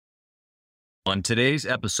On today's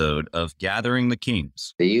episode of Gathering the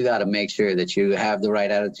Kings. You got to make sure that you have the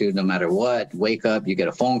right attitude no matter what. Wake up, you get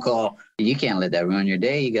a phone call. You can't let that ruin your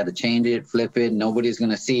day. You got to change it, flip it. Nobody's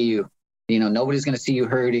going to see you. Nobody's going to see you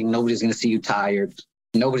hurting. Nobody's going to see you tired.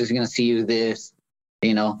 Nobody's going to see you this.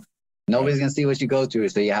 Nobody's going to see what you go through.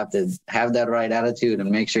 So you have to have that right attitude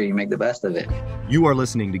and make sure you make the best of it. You are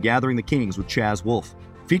listening to Gathering the Kings with Chaz Wolf,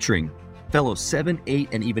 featuring fellow 7, 8,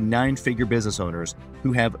 and even 9-figure business owners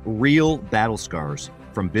who have real battle scars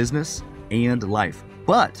from business and life,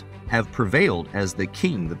 but have prevailed as the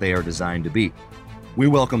king that they are designed to be. We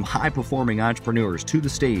welcome high-performing entrepreneurs to the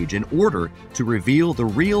stage in order to reveal the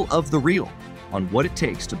real of the real on what it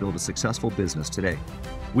takes to build a successful business today.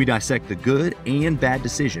 We dissect the good and bad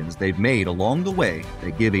decisions they've made along the way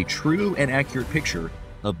that give a true and accurate picture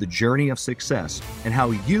of the journey of success and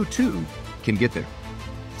how you too can get there.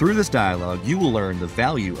 Through this dialogue, you will learn the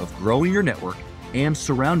value of growing your network and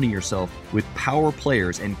surrounding yourself with power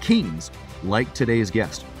players and kings like today's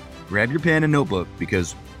guest. Grab your pen and notebook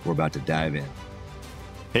because we're about to dive in.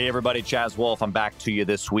 Hey everybody, Chaz Wolf. I'm back to you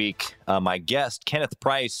this week. My guest, Kenneth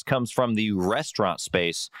Price, comes from the restaurant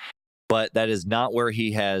space, but that is not where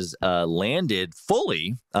he has landed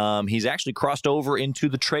fully. He's actually crossed over into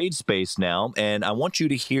the trade space now, and I want you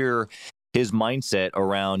to hear his mindset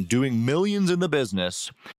around doing millions in the business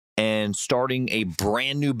and starting a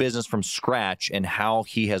brand new business from scratch and how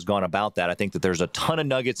he has gone about that. I think that there's a ton of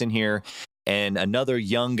nuggets in here, and another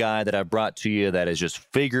young guy that I brought to you that is just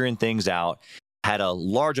figuring things out, had a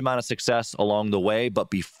large amount of success along the way. But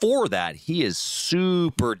before that, he is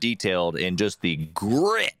super detailed in just the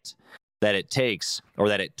grit that it takes, or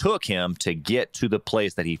that it took him to get to the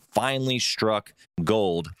place that he finally struck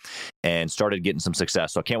gold and started getting some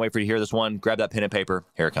success. So I can't wait for you to hear this one. Grab that pen and paper.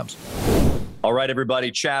 Here it comes. All right,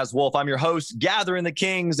 everybody. Chaz Wolf. I'm your host, Gathering the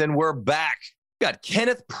Kings, and we're back. We got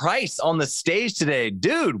Kenneth Price on the stage today.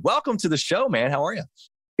 Dude, welcome to the show, man. How are you?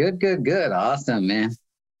 Good. Awesome, man.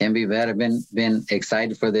 Can't be better. Been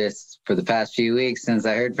excited for this for the past few weeks since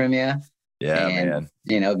I heard from you. Yeah, man.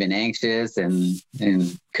 Been anxious and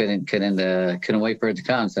couldn't wait for it to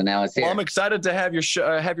come. So now it's here. Well, I'm excited to have your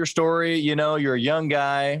story. You're a young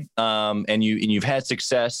guy, and you've had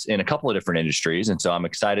success in a couple of different industries, and so I'm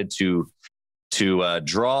excited to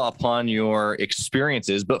draw upon your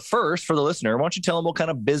experiences. But first, for the listener, why don't you tell them what kind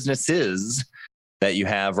of businesses that you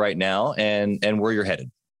have right now and where you're headed?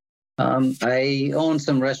 I own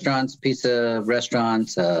some restaurants, pizza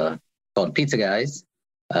restaurants called Pizza Guys.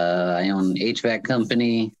 I own an HVAC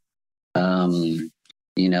company. We're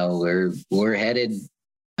headed.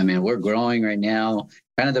 I mean, we're growing right now.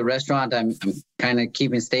 Kind of the restaurant, I'm kind of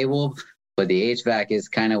keeping stable, but the HVAC is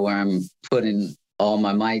kind of where I'm putting all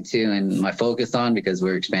my might to and my focus on, because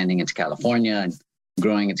we're expanding into California and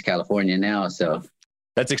growing into California now. So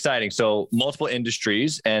that's exciting. So multiple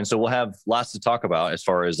industries, and so we'll have lots to talk about as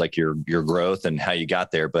far as like your growth and how you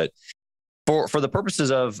got there. But for the purposes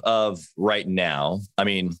of right now, I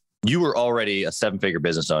mean, you were already a 7-figure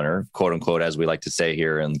business owner, quote unquote, as we like to say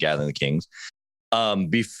here in Gathering the Kings,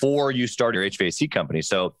 before you started your HVAC company.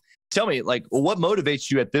 So tell me, like, what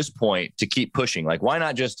motivates you at this point to keep pushing? Like, why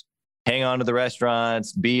not just hang on to the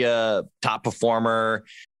restaurants, be a top performer?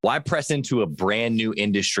 Why press into a brand new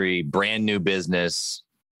industry, brand new business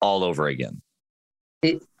all over again?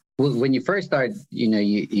 When you first start,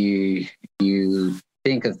 you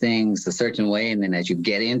think of things a certain way, and then as you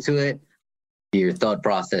get into it, your thought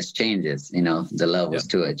process changes. The levels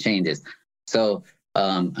to it changes. So,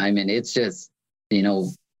 it's just,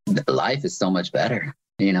 life is so much better.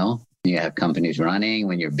 You have companies running.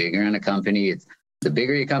 When you're bigger in a company, the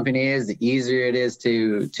bigger your company is, the easier it is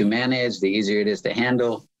to manage, the easier it is to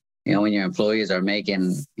handle. When your employees are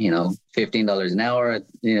making, $15 an hour,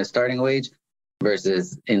 starting wage,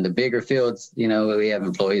 versus in the bigger fields, we have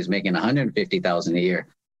employees making $150,000 a year.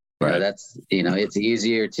 Right. That's, it's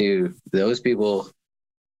easier to, those people,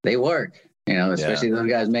 they work, especially those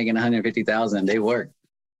guys making $150,000, they work,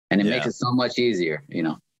 and it makes it so much easier,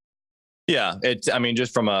 Yeah,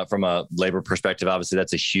 just from a labor perspective, obviously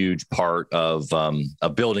that's a huge part of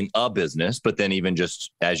building a business. But then even just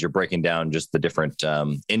as you're breaking down just the different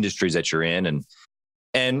industries that you're in,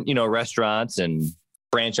 and restaurants and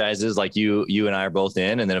franchises like you and I are both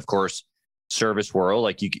in, and then of course service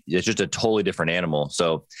world, it's just a totally different animal.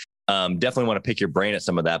 So definitely want to pick your brain at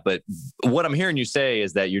some of that. But what I'm hearing you say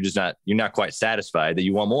is that you're not quite satisfied, that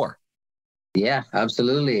you want more. Yeah,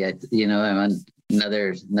 absolutely. I'm on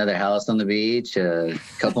another house on the beach, a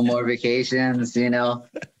couple more vacations,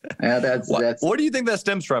 Yeah, that's. What do you think that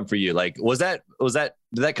stems from for you? Like,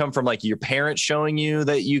 did that come from like your parents showing you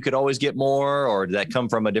that you could always get more, or did that come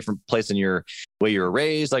from a different place in your way you were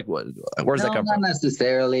raised? Like, where's that come from? Not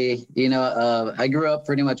necessarily. I grew up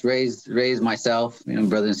pretty much raised myself.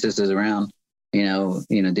 Brothers and sisters around.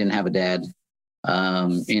 Didn't have a dad.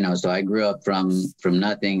 So I grew up from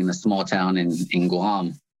nothing in a small town in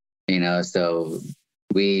Guam. So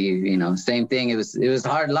we, same thing. It was a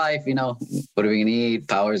hard life. What are we gonna eat?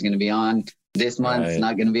 Power's gonna be on this month. It's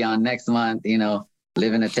not gonna be on next month.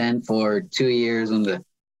 Live in a tent for 2 years when the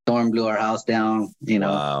storm blew our house down.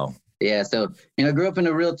 Wow. Yeah. So grew up in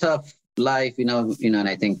a real tough life. And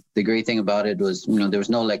I think the great thing about it was there was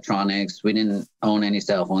no electronics. We didn't own any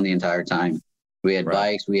cell phone the entire time. We had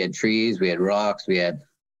bikes, we had trees, we had rocks, we had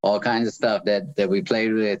all kinds of stuff that we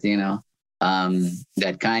played with.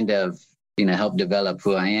 That kind of helped develop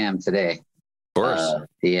who I am today. Of course.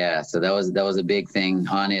 Yeah. So that was a big thing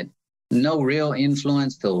on it. No real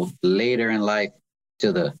influence till later in life,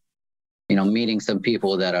 to the meeting some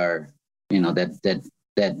people that are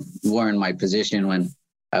that were in my position when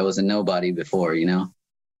I was a nobody before.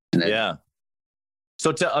 Yeah.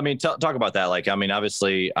 So talk about that. Like,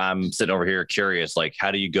 obviously I'm sitting over here curious, like, how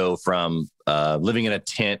do you go from living in a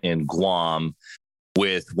tent in Guam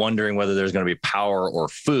with wondering whether there's going to be power or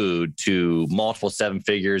food to multiple seven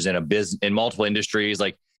figures in in multiple industries?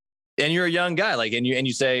 Like, and you're a young guy, like, and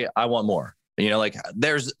you say, I want more, like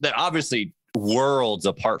they're obviously worlds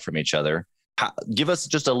apart from each other. Give us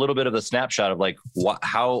just a little bit of a snapshot of like,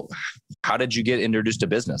 how did you get introduced to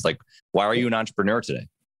business? Like, why are you an entrepreneur today?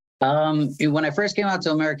 When I first came out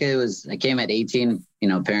to America, I came at 18.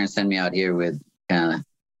 Parents sent me out here with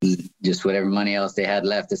just whatever money else they had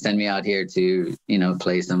left to send me out here to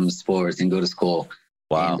play some sports and go to school.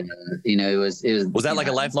 Wow. And, it was that like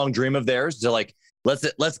a lifelong dream of theirs to like let's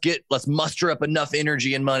muster up enough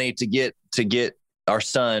energy and money to get our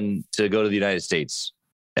son to go to the United States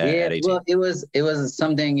at 18? Well, it was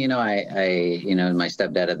something, my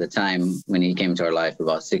stepdad at the time, when he came to our life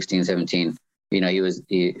about 16, 17,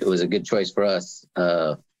 it was a good choice for us.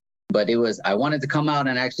 But I wanted to come out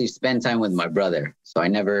and actually spend time with my brother. So I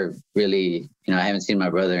never really, I haven't seen my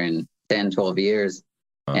brother in 10, 12 years.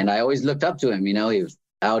 And I always looked up to him. He was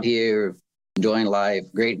out here enjoying life,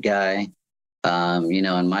 great guy.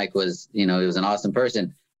 And Mike was, he was an awesome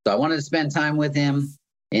person. So I wanted to spend time with him.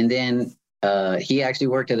 And then he actually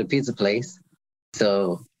worked at a pizza place.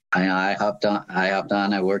 So I hopped on,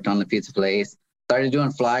 I worked on the pizza place, started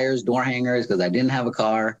doing flyers, door hangers, because I didn't have a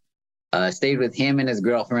car. Stayed with him and his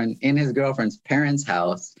girlfriend in his girlfriend's parents'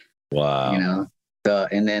 house. Wow. So,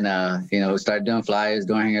 and then, started doing flyers,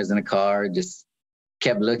 door hangers in a car, just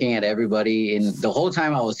kept looking at everybody. And the whole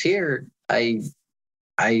time I was here, I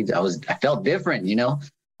felt different,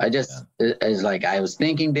 I was like, I was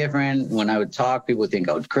thinking different. When I would talk, people would think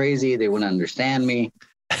I was crazy. They wouldn't understand me.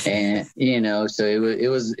 And, so it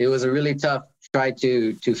was a really tough try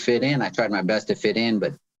to fit in. I tried my best to fit in,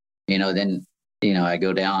 but, then, I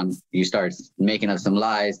go down, you start making up some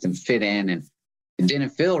lies to fit in, and it didn't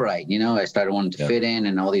feel right. I started wanting to fit in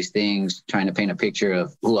and all these things, trying to paint a picture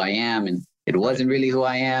of who I am. And it wasn't really who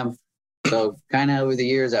I am. So kind of over the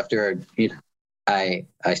years after, I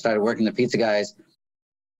started working the pizza guys,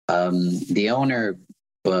 the owner,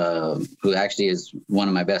 who actually is one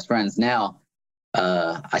of my best friends now,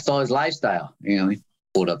 I saw his lifestyle. He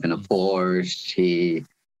pulled up in a Porsche.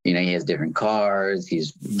 He has different cars.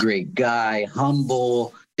 He's a great guy,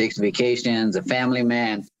 humble, takes vacations, a family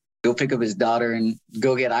man. Go pick up his daughter and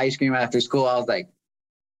go get ice cream after school. I was like,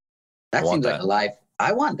 that seems like a life.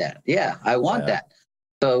 I want that. Yeah, I want that.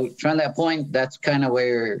 So from that point, that's kind of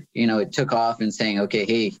where, it took off, and saying, okay,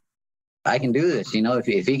 hey, I can do this.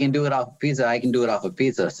 If he can do it off of pizza, I can do it off of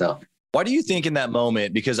pizza. So why do you think in that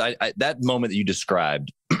moment, because that moment that you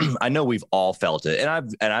described, I know we've all felt it.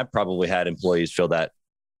 And I've probably had employees feel that,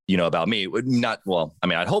 about me.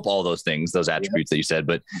 I'd hope all those things, those attributes that you said,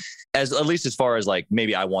 but at least as far as like,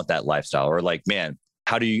 maybe I want that lifestyle, or like, man,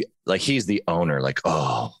 how do you, like, he's the owner, like,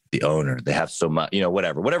 oh, the owner, they have so much,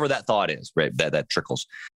 whatever that thought is, right? That trickles.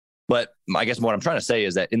 But I guess what I'm trying to say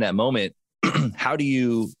is that in that moment, how do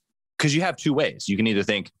you, because you have two ways. You can either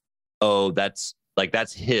think, oh, that's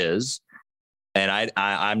his, and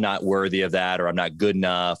I'm not worthy of that, or I'm not good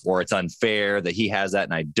enough, or it's unfair that he has that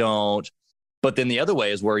and I don't. But then the other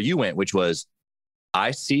way is where you went, which was,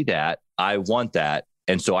 I see that, I want that,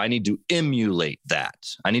 and so I need to emulate that.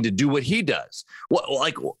 I need to do what he does.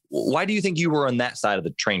 Why do you think you were on that side of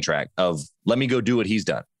the train track of, let me go do what he's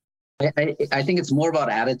done? I think it's more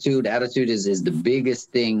about attitude. Attitude is the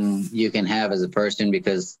biggest thing you can have as a person,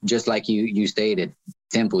 because just like you stated,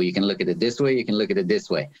 simple. You can look at it this way, you can look at it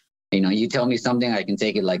this way. You tell me something, I can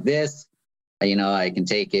take it like this. I can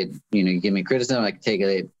take it, you give me criticism, I can take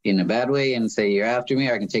it in a bad way and say you're after me,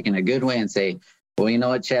 or I can take it in a good way and say, well, you know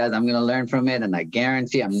what, Chaz, I'm going to learn from it, and I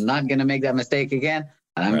guarantee I'm not going to make that mistake again,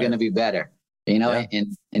 and I'm going to be better.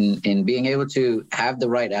 And being able to have the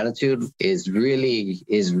right attitude is really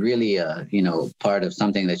part of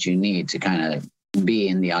something that you need to kind of be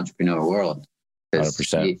in the entrepreneur world.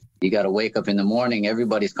 100%. You got to wake up in the morning,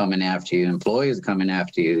 everybody's coming after you, employees are coming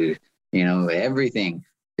after you, everything.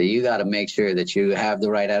 So you got to make sure that you have the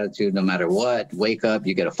right attitude no matter what. Wake up,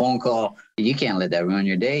 you get a phone call. You can't let that ruin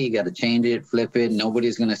your day. You got to change it, flip it.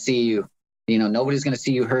 Nobody's going to see you. Nobody's going to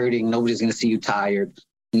see you hurting. Nobody's going to see you tired.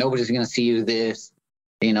 Nobody's going to see you this.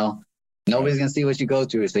 Nobody's going to see what you go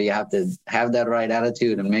through. So you have to have that right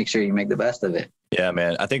attitude and make sure you make the best of it. Yeah,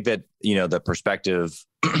 man. I think that, the perspective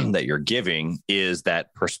that you're giving is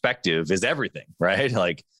that perspective is everything, right?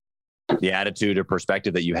 Like the attitude or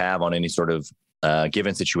perspective that you have on any sort of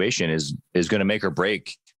given situation is going to make or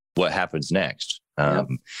break what happens next.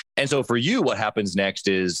 And so for you, what happens next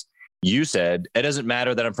is, you said, it doesn't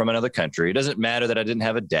matter that I'm from another country. It doesn't matter that I didn't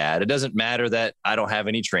have a dad. It doesn't matter that I don't have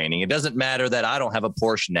any training. It doesn't matter that I don't have a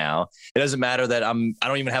Porsche now. It doesn't matter that I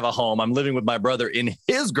don't even have a home. I'm living with my brother in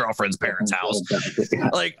his girlfriend's parents' house.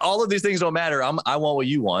 Like all of these things don't matter. I want what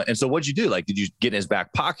you want. And so what'd you do? Like, did you get in his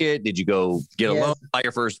back pocket? Did you go get a loan, buy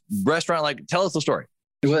your first restaurant? Like, tell us the story.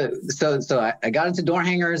 Well, so I got into door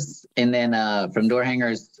hangers, and then from door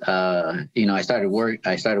hangers, I started work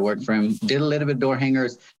for him. Did a little bit of door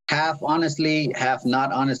hangers, half honestly, half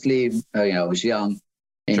not honestly. I was young,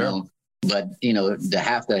 but the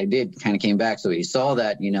half that I did kind of came back. So he saw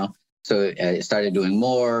that, So I started doing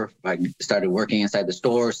more. I started working inside the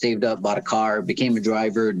store, saved up, bought a car, became a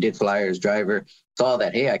driver, did flyers, driver. Saw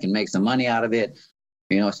that, hey, I can make some money out of it.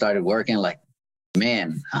 Started working like,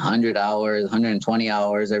 man, 100 hours, 120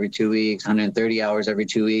 hours every 2 weeks, 130 hours every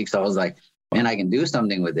 2 weeks. I was like, man, I can do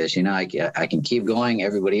something with this. I can keep going.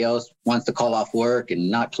 Everybody else wants to call off work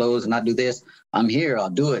and not close and not do this. I'm here. I'll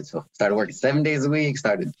do it. So started working 7 days a week,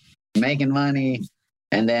 started making money,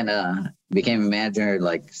 and then became a manager in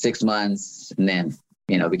like 6 months. And then,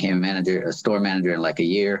 became a store manager in like a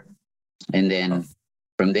year. And then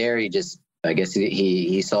from there, I guess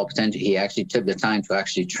he saw potential. He actually took the time to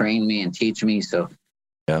actually train me and teach me. So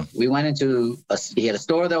we went into he had a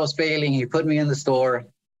store that was failing. He put me in the store.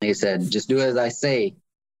 He said, just do as I say.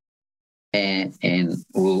 And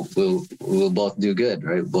we'll both do good,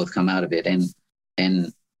 right? We'll both come out of it.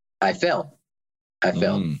 And I fell.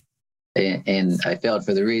 And I failed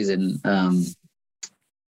for the reason.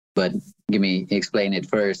 But give me explain it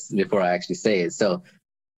first before I actually say it. So,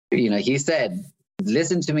 he said,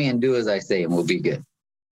 listen to me and do as I say, and we'll be good.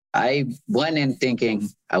 I went in thinking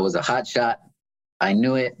I was a hot shot. I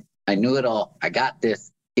knew it. I knew it all. I got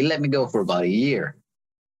this. He let me go for about a year.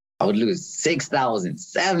 I would lose 6,000,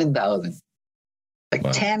 7,000,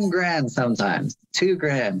 like 10 grand sometimes, 2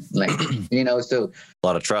 grand, like, so. A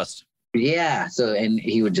lot of trust. Yeah. So, and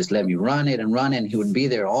he would just let me run it. And he would be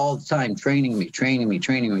there all the time, training me.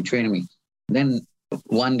 Then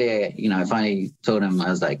one day, I finally told him,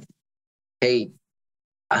 I was like, hey,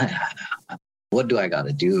 what do I got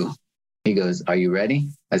to do? He goes, are you ready?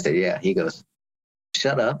 I said, yeah. He goes,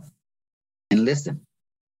 shut up and listen.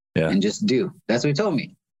 Yeah. And just do. That's what he told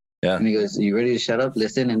me. Yeah. And he goes, are you ready to shut up,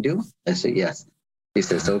 listen, and do? I said, yes. He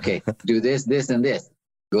says, okay, do this, this, and this.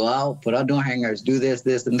 Go out, put out door hangers, do this,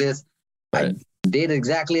 this, and this. Right. I did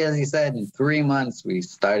exactly as he said. In 3 months, we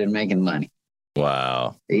started making money.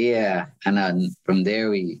 Wow. Yeah. And from there,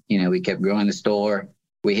 we kept growing the store.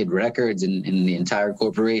 We hit records in the entire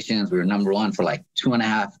corporations. We were number one for like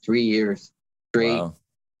 2.5, 3 years straight.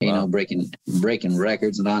 Wow. Breaking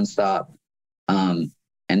records nonstop. And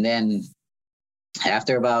then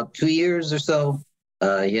after about 2 years or so,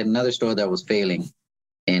 he had another store that was failing.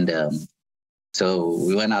 And so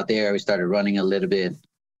we went out there. We started running a little bit,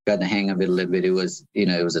 got the hang of it a little bit. It was,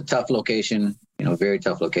 it was a tough location, very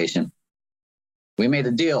tough location. We made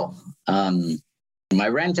a deal. My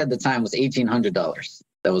rent at the time was $1,800.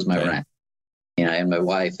 That was my rent, and my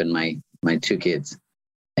wife and my 2 kids,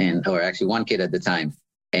 or actually 1 kid at the time,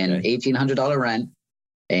 and $1,800 rent.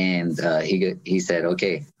 And he said,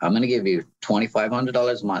 okay, I'm going to give you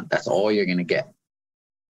 $2,500 a month. That's all you're going to get.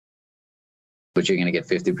 But you're going to get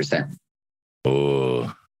 50%.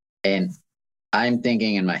 Oh. And I'm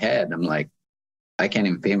thinking in my head, I'm like, I can't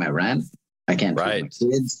even pay my rent. I can't pay my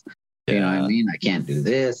kids. You know what I mean? I can't do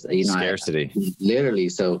this. Scarcity. Literally.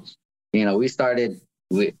 So, we started.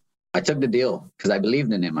 I took the deal because I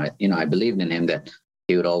believed in him. I believed in him that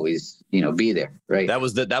he would always, be there. Right. That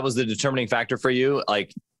was the determining factor for you.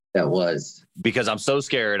 Like That was. Because I'm so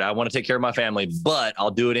scared. I want to take care of my family, but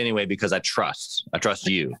I'll do it anyway because I trust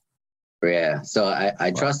you. Yeah. So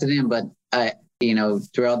I trusted him, but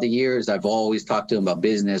throughout the years, I've always talked to him about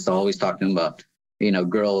business, always talked to him about,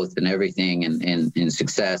 growth and everything and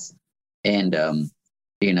success. And,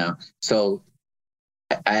 so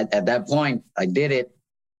at that point I did it.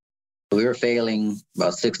 We were failing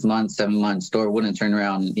about 6 months, 7 months, store wouldn't turn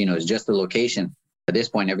around. It's just the location. At this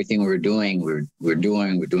point, everything we were doing, we're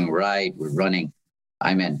doing right. We're running.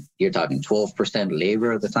 I mean, you're talking 12%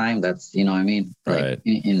 labor at the time. That's, like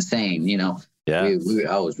insane, Yeah.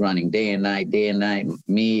 I was running day and night.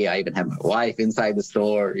 Me, I even had my wife inside the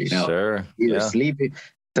store, Sure. We were sleeping.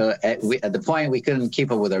 So at the point we couldn't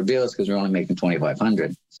keep up with our bills because we were only making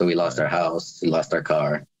 $2,500. So we lost our house, we lost our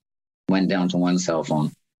car, went down to one cell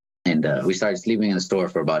phone. And we started sleeping in the store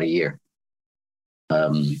for about a year.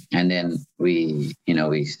 And then we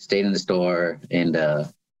stayed in the store, and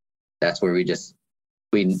that's where me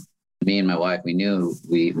and my wife, we knew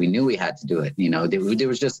we had to do it. There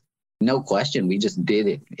was just no question. We just did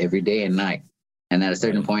it every day and night. And at a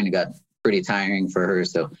certain point, it got pretty tiring for her.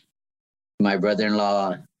 So my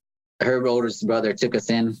brother-in-law, her oldest brother, took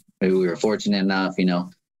us in. We were fortunate enough,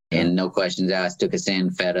 and no questions asked, took us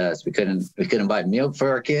in, fed us. We couldn't buy milk for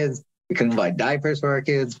our kids. We couldn't buy diapers for our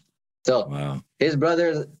kids. So his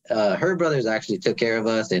brothers, her brothers actually took care of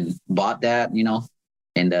us and bought that,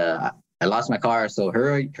 and I lost my car. So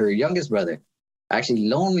her youngest brother actually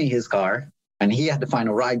loaned me his car, and he had to find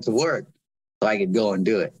a ride to work so I could go and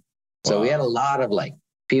do it. So we had a lot of like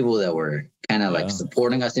people that were kind of like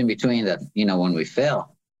supporting us in between that, when we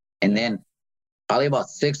fell. And then probably about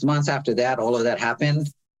 6 months after that, all of that happened.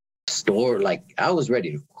 Store, like I was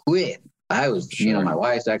ready to quit. I was, my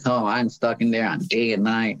wife's back home. I'm stuck in there on day and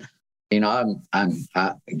night. I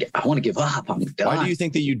want to give up. I'm done. Why do you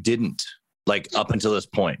think that you didn't, like, up until this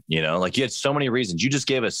point? Like, you had so many reasons. You just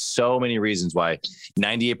gave us so many reasons why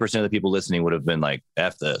 98% of the people listening would have been like,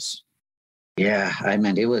 F this. Yeah. I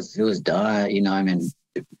mean, it was done.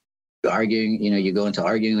 Arguing, you go into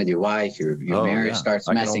arguing with your wife, your marriage starts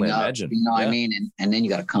messing up, I mean? And then you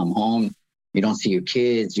got to come home. You don't see your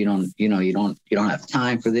kids. You don't have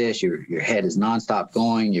time for this. Your head is nonstop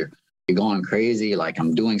going. You're going crazy. Like,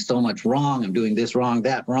 I'm doing so much wrong. I'm doing this wrong,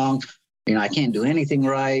 that wrong. I can't do anything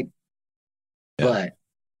right. Yeah. But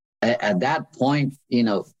at that point,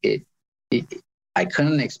 I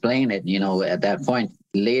couldn't explain it. At that point,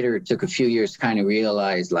 later, it took a few years to kind of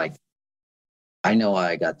realize, like, I know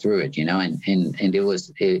I got through it, and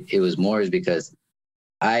it was more because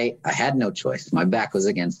I had no choice. My back was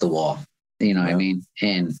against the wall. What I mean?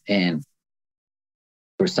 And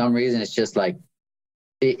for some reason, it's just like,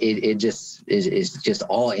 it's just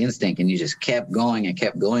all instinct, and you just kept going and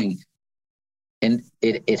kept going. And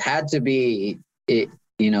it had to be, the,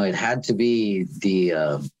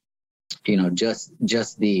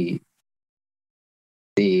 just the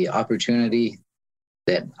opportunity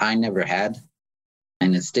that I never had.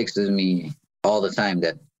 And it sticks with me all the time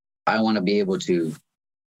that I want to be able to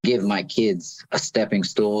give my kids a stepping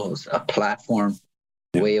stool, a platform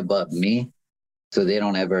way above me, so they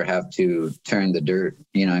don't ever have to turn the dirt.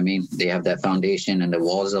 What I mean? They have that foundation and the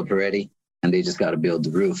walls up already, and they just got to build the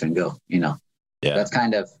roof and go, That's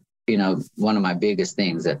kind of, one of my biggest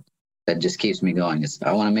things that just keeps me going is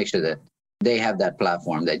I want to make sure that they have that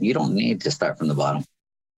platform, that you don't need to start from the bottom.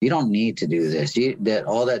 You don't need to do this.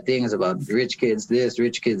 All that things about rich kids this,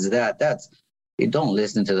 rich kids that, you don't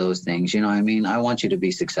listen to those things. What I mean? I want you to be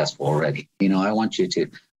successful already. I want you to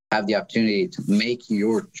have the opportunity to make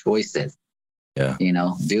your choices. Yeah.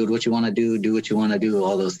 Build what you want to do what you want to do,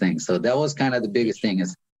 all those things. So that was kind of the biggest thing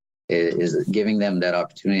is giving them that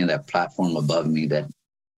opportunity and that platform above me that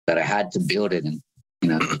I had to build it, and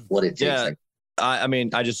what it takes. Yeah. I mean,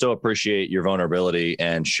 I just so appreciate your vulnerability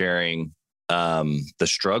and sharing the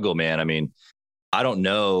struggle, man. I mean, I don't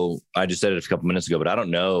know. I just said it a couple minutes ago, but I don't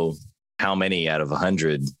know how many out of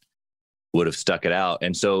 100 would have stuck it out.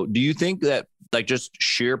 And so do you think that, like, just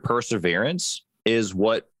sheer perseverance is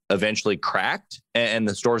what eventually cracked and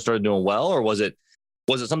the store started doing well? Or was it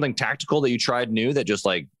something tactical that you tried new that just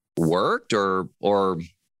like worked, or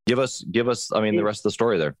give us, I mean, the rest of the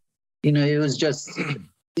story there? It was just,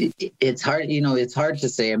 it's hard, it's hard to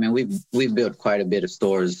say. I mean, we've built quite a bit of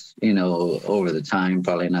stores, over the time,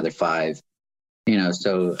 probably another 5,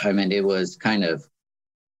 so, I mean, it was kind of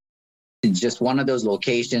just one of those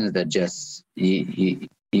locations that just, you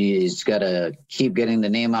just got to keep getting the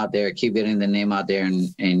name out there,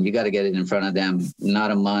 and you got to get it in front of them,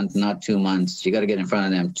 not a month, not 2 months. You got to get in front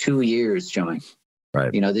of them 2 years showing,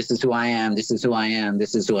 right? This is who I am. This is who I am.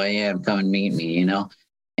 This is who I am. Come and meet me,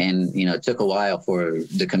 And, you know, it took a while for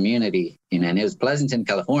the community, you know, and it was Pleasanton,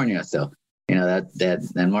 California. So, you know,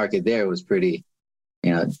 that market there was pretty,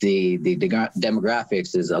 you know, the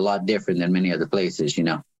demographics is a lot different than many other places, you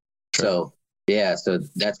know. Sure. So, yeah, so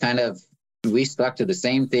that's kind of, we stuck to the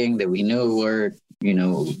same thing that we knew were, you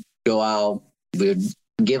know, go out, we would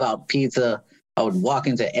give out pizza. I would walk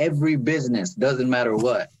into every business, doesn't matter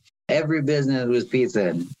what. Every business was pizza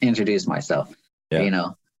and introduce myself, you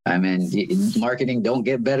know. I mean, marketing don't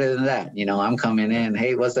get better than that. You know, I'm coming in,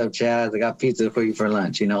 hey, what's up, Chaz? I got pizza for you for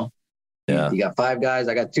lunch, you know. Yeah. You got 5 guys,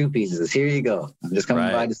 I got 2 pizzas. Here you go. I'm just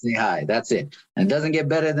coming by to say hi. That's it. And it doesn't get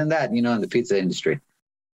better than that, you know, in the pizza industry.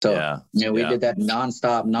 So, you know, we did that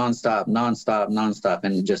nonstop,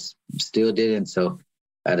 and it just still didn't. So,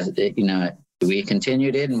 you know, we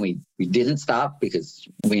continued it, and we didn't stop because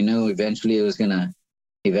we knew eventually it was gonna,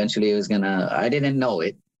 I didn't know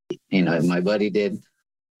it, you know, my buddy did.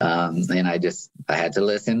 And I had to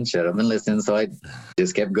listen, shut up and listen. So I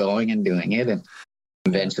just kept going and doing it. And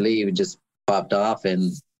eventually it just popped off,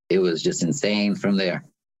 and it was just insane from there.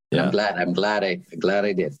 Yeah. I'm glad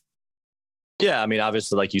I did. Yeah. I mean,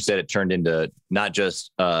 obviously, like you said, it turned into not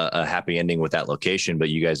just a happy ending with that location, but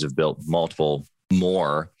you guys have built multiple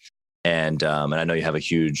more. And I know you have a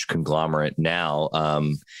huge conglomerate now.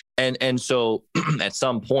 And so at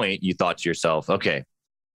some point you thought to yourself, okay,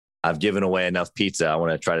 I've given away enough pizza. I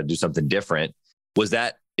want to try to do something different. Was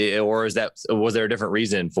there a different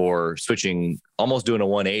reason for switching, almost doing a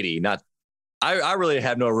 180? I really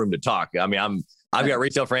have no room to talk. I mean, I've got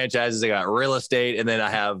retail franchises, I got real estate, and then I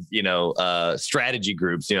have, you know, strategy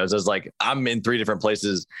groups, you know, so it's like I'm in 3 different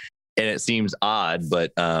places, and it seems odd,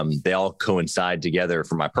 but they all coincide together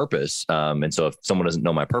for my purpose. And so if someone doesn't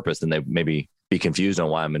know my purpose, then they maybe be confused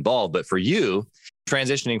on why I'm involved. But for you,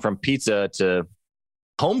 transitioning from pizza to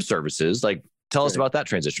home services, like, tell us about that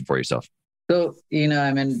transition for yourself. So, you know,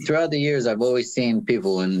 I mean, throughout the years, I've always seen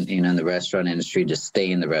people in the restaurant industry just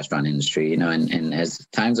stay in the restaurant industry, you know, and as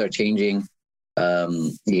times are changing,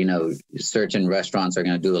 you know, certain restaurants are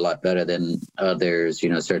going to do a lot better than others. You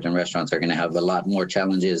know, certain restaurants are going to have a lot more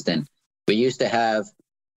challenges than we used to have.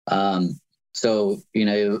 So, you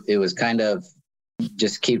know, it was kind of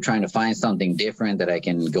just keep trying to find something different that I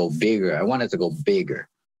can go bigger. I wanted to go bigger.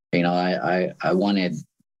 You know, I wanted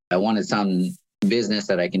some business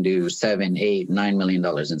that I can do $7, $8, $9 million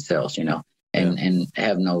in sales, you know, and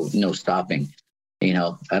have no stopping. You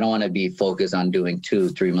know, I don't want to be focused on doing $2,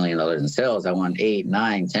 $3 million in sales. I want $8,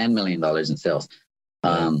 $9, $10 million in sales.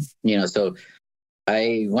 You know, so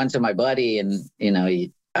I went to my buddy, and, you know,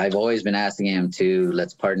 I've always been asking him to,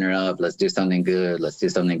 let's partner up. Let's do something good.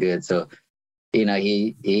 So, you know,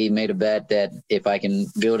 he made a bet that if I can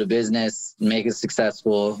build a business, make it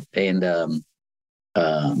successful, and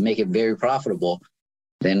make it very profitable,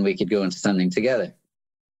 then we could go into something together.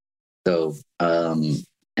 So,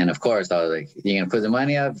 and of course, I was like, "You gonna put the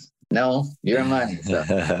money up?" No, your money. So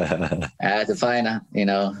I had to find a, you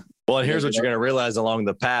know. Well, and here's what you're gonna realize along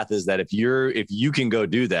the path is that if you can go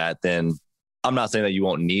do that, then I'm not saying that you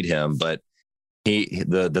won't need him, but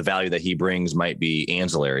the value that he brings might be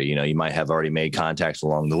ancillary. You know, you might have already made contacts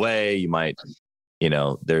along the way. You might, you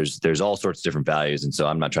know, there's all sorts of different values. And so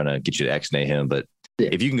I'm not trying to get you to X-nay him, but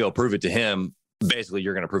if you can go prove it to him, basically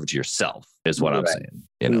you're going to prove it to yourself is what I'm saying.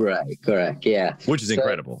 You know? Right. Correct. Yeah. Which is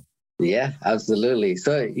incredible. Yeah, absolutely.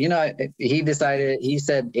 So, you know, he said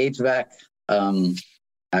HVAC.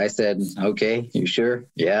 I said, okay, you sure?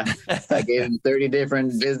 Yeah. I gave him 30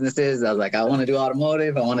 different businesses. I was like, I want to do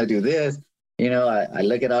automotive. I want to do this. You know, I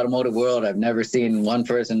look at automotive world. I've never seen one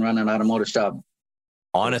person run an automotive shop.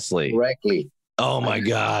 Honestly. Correctly. Oh my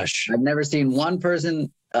gosh. I've never seen one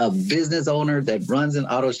person, a business owner that runs an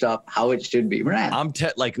auto shop, how it should be ran.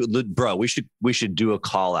 Bro, we should do a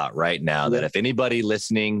call out right now that if anybody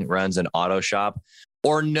listening runs an auto shop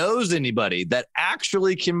or knows anybody that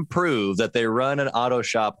actually can prove that they run an auto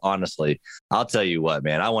shop honestly, I'll tell you what,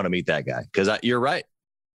 man, I want to meet that guy because you're right.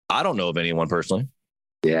 I don't know of anyone personally.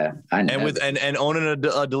 Yeah, I know. And owning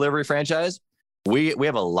a delivery franchise, we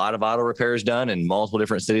have a lot of auto repairs done in multiple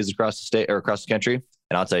different cities across the state or across the country.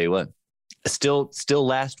 And I'll tell you what, still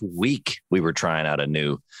last week we were trying out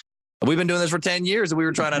we've been doing this for 10 years, and we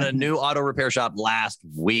were trying out a new auto repair shop last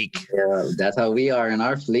week. Yeah, that's how we are in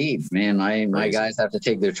our fleet, man. My guys have to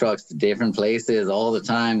take their trucks to different places all the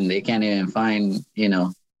time. They can't even find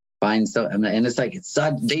stuff. And it's like,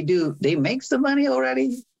 they make some money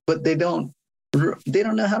already, but they don't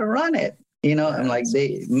know how to run it. You know, I'm like,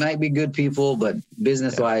 they might be good people, but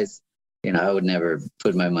business wise, you know, I would never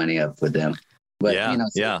put my money up with them. But,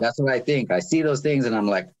 that's what I think. I see those things and I'm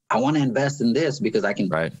like, I want to invest in this because I can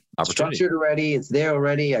structure it already. It's there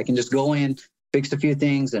already. I can just go in, fixed a few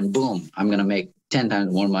things, and boom, I'm going to make 10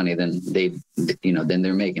 times more money than than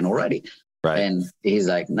they're making already. Right. And he's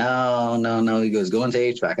like, no. He goes, go into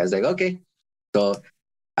HVAC. I was like, okay. So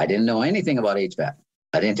I didn't know anything about HVAC.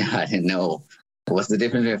 I didn't know what's the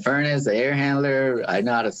difference between a furnace, an air handler. I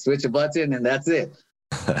know how to switch a button, and that's it.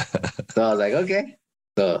 So I was like, okay.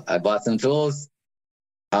 So I bought some tools,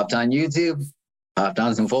 hopped on YouTube, hopped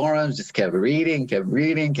on some forums, just kept reading, kept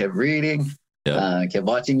watching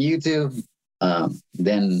YouTube.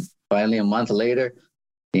 Then finally, a month later,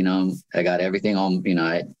 I got everything on,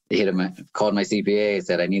 I called my CPA,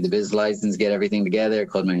 said I need the business license, get everything together,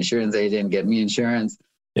 called my insurance agent, get me insurance,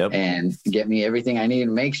 and get me everything I need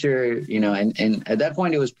to make sure, and at that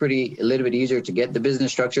point, it was a little bit easier to get the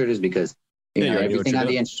business structured, is because, everything on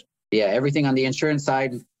everything on the insurance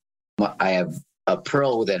side, I have a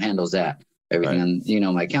pro that handles that. Everything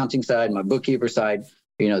on, my accounting side, my bookkeeper side,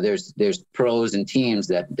 there's pros and teams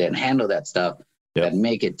that handle that stuff. That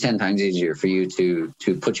make it 10 times easier for you to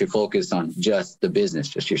put your focus on just the business,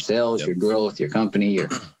 just your sales, your growth, your company.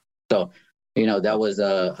 So, that was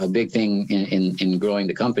a big thing in growing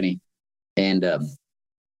the company. And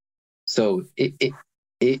so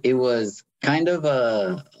it was kind of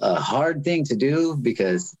a hard thing to do,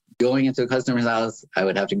 because going into a customer's house, I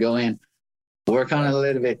would have to go in, work on it a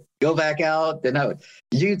little bit, go back out, then I would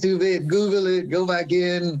YouTube it, Google it, go back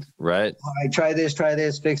in. Right. All right, try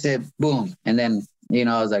this, fix it, boom. And then,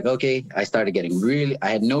 I was like, okay, I started getting I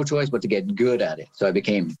had no choice but to get good at it. So I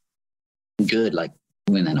became good, like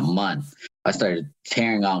within a month. I started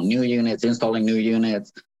tearing out new units, installing new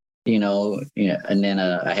units, and then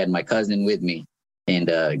I had my cousin with me, and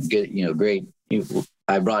great.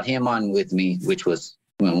 I brought him on with me, which was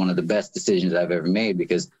one of the best decisions I've ever made,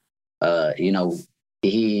 because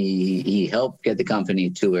he helped get the company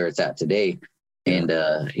to where it's at today. And,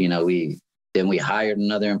 we hired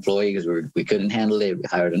another employee because we couldn't handle it. We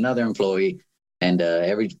hired another employee, and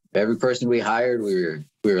every person we hired, we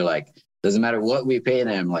were like, doesn't matter what we pay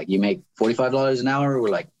them. Like, you make $45 an hour. We're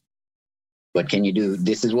like, what can you do?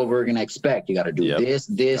 This is what we're going to expect. You got to do this,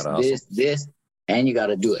 and you got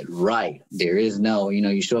to do it right. There is no,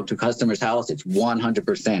 you show up to a customer's house, it's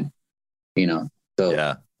 100%, so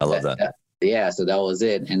yeah, I love that. So that was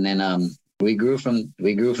it. And then we grew from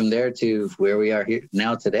there to where we are here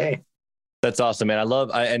now today. That's awesome, man.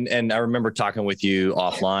 And I remember talking with you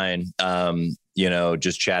offline,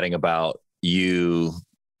 just chatting about you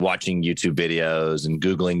watching YouTube videos and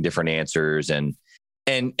Googling different answers and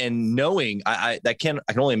knowing I can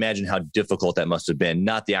only imagine how difficult that must have been.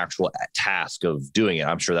 Not the actual task of doing it.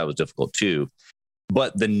 I'm sure that was difficult too,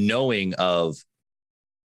 but the knowing of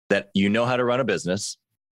that, how to run a business,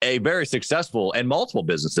 a very successful and multiple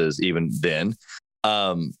businesses even then.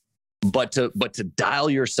 But to dial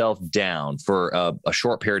yourself down for a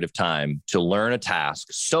short period of time to learn a task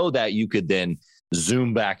so that you could then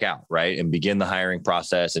zoom back out, right, and begin the hiring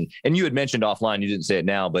process. And you had mentioned offline, you didn't say it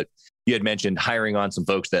now, but you had mentioned hiring on some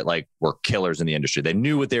folks that like were killers in the industry. They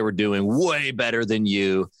knew what they were doing way better than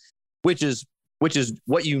you, which is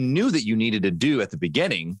what you knew that you needed to do at the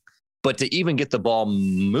beginning. But to even get the ball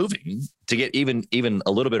moving, to get even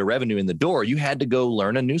a little bit of revenue in the door, you had to go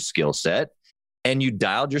learn a new skill set. And you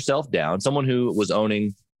dialed yourself down. Someone who was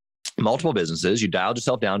owning multiple businesses, you dialed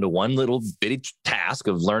yourself down to one little bitty task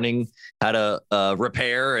of learning how to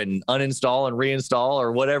repair and uninstall and reinstall,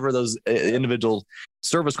 or whatever those individual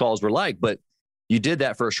service calls were like. But you did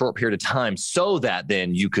that for a short period of time so that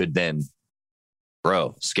then you could then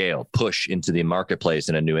grow, scale, push into the marketplace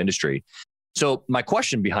in a new industry. So my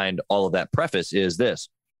question behind all of that preface is this.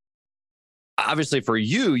 Obviously for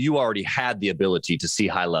you, you already had the ability to see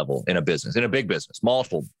high level in a business, in a big business,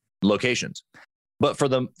 multiple locations. But for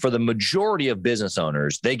the majority of business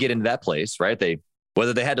owners, they get into that place, right?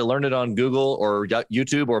 Whether they had to learn it on Google or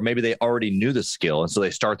YouTube, or maybe they already knew the skill. And so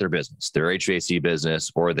they start their business, their HVAC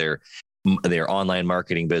business, or their online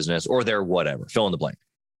marketing business, or their whatever, fill in the blank.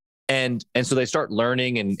 And so they start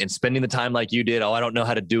learning and spending the time like you did. Oh, I don't know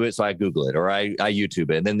how to do it, so I Google it, or I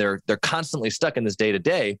YouTube it. And then they're constantly stuck in this day to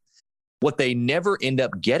day. What they never end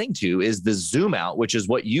up getting to is the zoom out, which is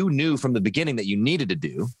what you knew from the beginning that you needed to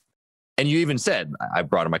do. And you even said, I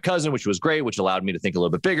brought in my cousin, which was great, which allowed me to think a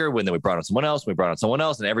little bit bigger. When then we brought on someone else,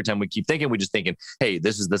 And every time we keep thinking, we just thinking, hey,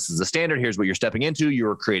 this is the standard. Here's what you're stepping into. You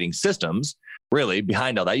were creating systems really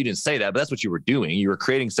behind all that. You didn't say that, but that's what you were doing. You were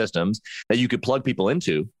creating systems that you could plug people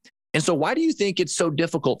into. And so why do you think it's so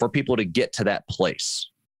difficult for people to get to that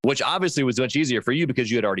place? Which obviously was much easier for you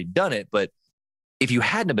because you had already done it. But if you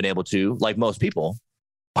hadn't been able to, like most people,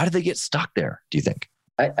 why did they get stuck there, do you think?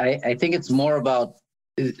 I think it's more about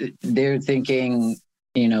they're thinking,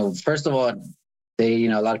 first of all, a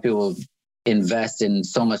lot of people invest in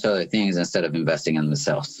so much other things instead of investing in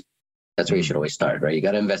themselves. That's where you should always start, right? You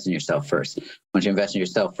got to invest in yourself first. Once you invest in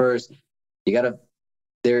yourself first, you got to,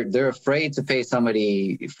 they're afraid to pay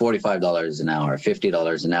somebody $45 an hour,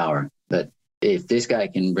 $50 an hour. But if this guy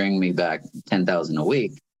can bring me back 10,000 a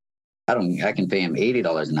week, I can pay him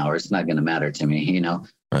 $80 an hour. It's not going to matter to me, you know?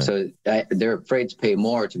 Right. So they're afraid to pay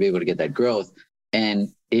more to be able to get that growth.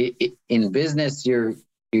 And in business,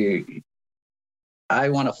 I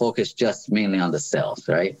want to focus just mainly on the sales,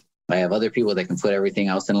 right? I have other people that can put everything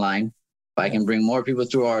else in line. If I can bring more people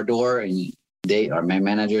through our door and my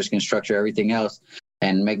managers can structure everything else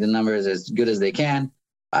and make the numbers as good as they can,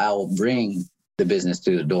 I'll bring the business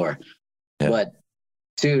through the door. Yeah. But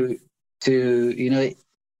to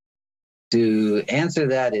answer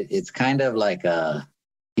that, it's kind of like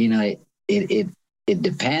it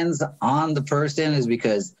depends on the person, is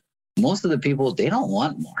because most of the people, they don't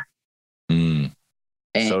want more.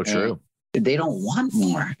 So true. And they don't want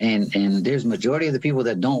more. And there's majority of the people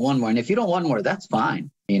that don't want more. And if you don't want more, that's fine,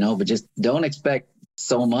 but just don't expect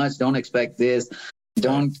so much. Don't expect this.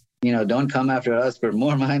 Don't come after us for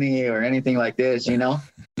more money or anything like this,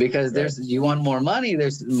 because you want more money.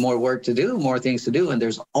 There's more work to do, more things to do, and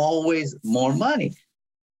there's always more money.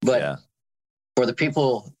 But for the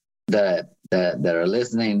people that are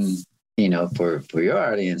listening, for your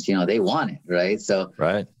audience, they want it, right? So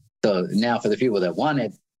now for the people that want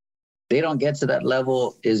it, they don't get to that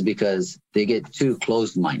level is because they get too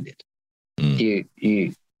closed-minded. You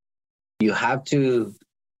have to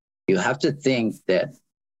think that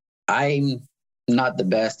I'm not the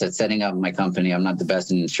best at setting up my company. I'm not the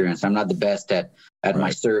best in insurance. I'm not the best at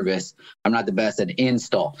my service. I'm not the best at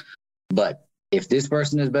install. But if this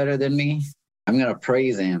person is better than me, I'm going to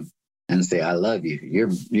praise him and say, I love you.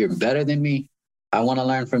 You're better than me. I want to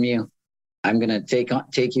learn from you. I'm going to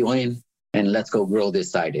take you in and let's go grow this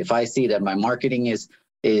side. If I see that my marketing is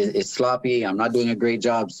sloppy, I'm not doing a great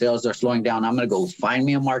job, sales are slowing down, I'm going to go find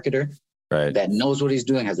me a marketer that knows what he's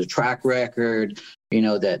doing, has a track record,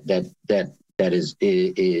 that is,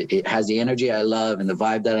 it has the energy I love and the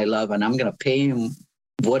vibe that I love. And I'm going to pay him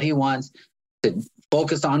what he wants to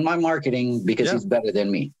focus on my marketing because he's better than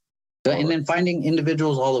me. So, and then finding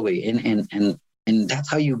individuals all the way. And that's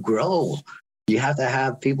how you grow. You have to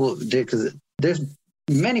have people, because there's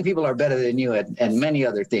many people are better than you at many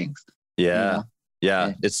other things. Yeah.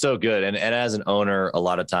 It's so good. And as an owner, a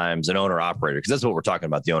lot of times an owner operator, because that's what we're talking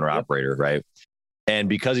about, the owner operator, right? And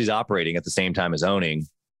because he's operating at the same time as owning,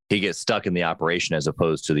 he gets stuck in the operation as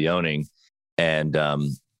opposed to the owning. And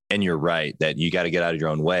you're right that you got to get out of your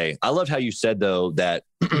own way. I loved how you said though, that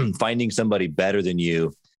finding somebody better than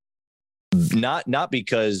you, not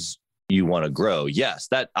because you want to grow. Yes,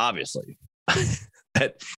 that obviously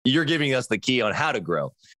that you're giving us the key on how to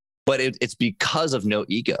grow, but it's because of no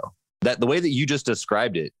ego. That the way that you just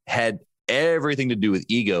described it had everything to do with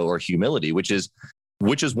ego or humility, which is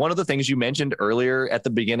one of the things you mentioned earlier at the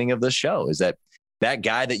beginning of the show, is that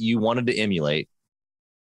guy that you wanted to emulate,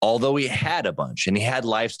 although he had a bunch and he had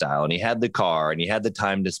lifestyle and he had the car and he had the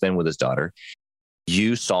time to spend with his daughter,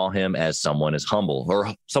 you saw him as someone as humble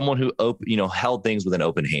or someone who held things with an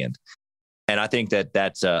open hand. And I think that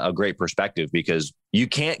that's a great perspective, because you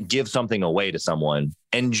can't give something away to someone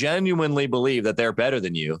and genuinely believe that they're better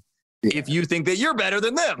than you if you think that you're better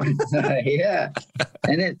than them. And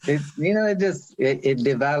it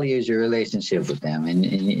devalues your relationship with them. And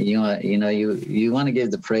you want to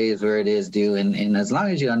give the praise where it is due. And as long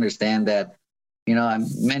as you understand that,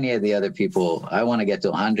 many of the other people, I want to get to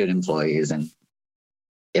 100 employees. And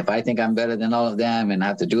if I think I'm better than all of them and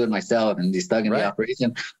have to do it myself and be stuck in the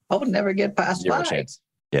operation, I would never get past 5. Chance.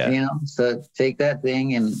 Yeah. So take that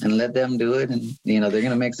thing and let them do it. And, they're going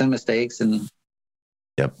to make some mistakes and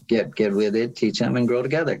get with it, teach them and grow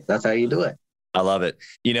together. That's how you do it. I love it.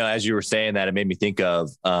 As you were saying that, it made me think of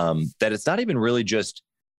that it's not even really just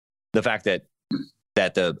the fact that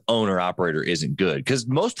the owner operator isn't good, because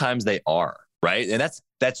most times they are. Right. And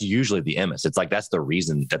that's usually the MS. It's like, that's the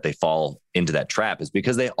reason that they fall into that trap, is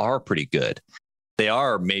because they are pretty good. They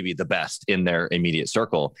are maybe the best in their immediate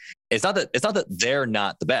circle. It's not that they're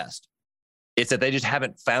not the best. It's that they just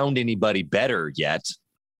haven't found anybody better yet.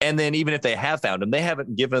 And then even if they have found them, they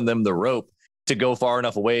haven't given them the rope to go far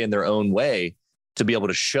enough away in their own way to be able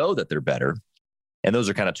to show that they're better. And those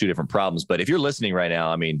are kind of two different problems. But if you're listening right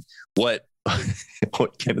now, I mean, what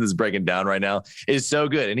Kenneth is breaking down right now is so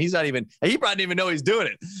good. And he probably didn't even know he's doing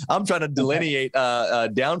it. I'm trying to delineate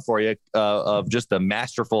down for you of just the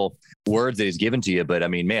masterful words that he's given to you. But I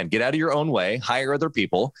mean, man, get out of your own way, hire other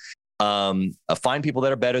people, Find people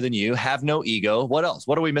that are better than you. Have no ego. What else?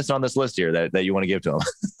 What are we missing on this list here that you want to give to them?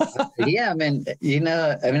 Yeah, man.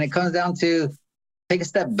 It comes down to take a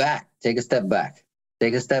step back. Take a step back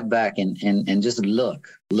and just look.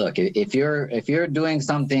 If you're doing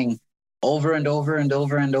something over and over and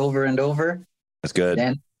over and over and over, that's good.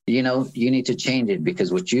 Then you need to change it,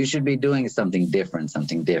 because what you should be doing is something different.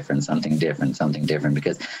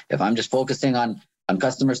 Because if I'm just focusing on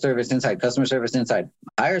customer service inside,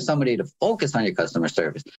 hire somebody to focus on your customer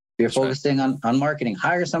service. If you're that's focusing right. on marketing,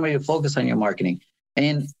 hire somebody to focus on your marketing.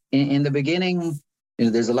 And in the beginning,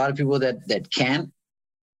 there's a lot of people that can't,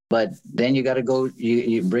 but then you got to go,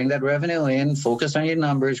 you bring that revenue in, focus on your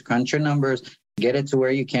numbers, crunch your numbers, get it to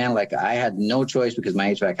where you can. Like, I had no choice because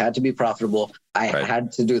my HVAC had to be profitable. I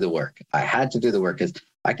had to do the work. Because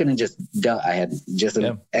I couldn't I had just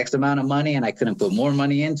an X amount of money and I couldn't put more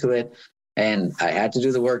money into it. And I had to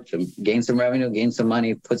do the work to gain some revenue, gain some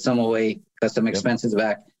money, put some away, cut some expenses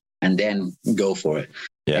back, and then go for it.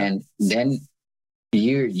 Yeah. And then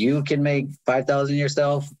you can make 5,000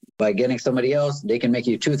 yourself by getting somebody else. They can make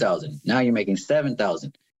you 2,000. Now you're making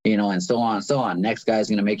 7,000. And so on and so on. Next guy's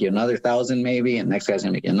going to make you another 1,000 maybe, and next guy's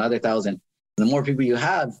going to make you another 1,000. The more people you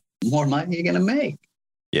have, the more money you're going to make.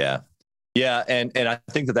 Yeah. Yeah. And I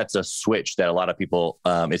think that's a switch that a lot of people,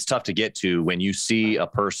 it's tough to get to when you see a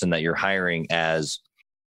person that you're hiring as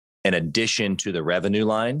an addition to the revenue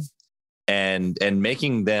line and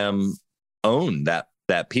making them own that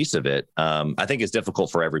piece of it. I think it's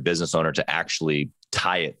difficult for every business owner to actually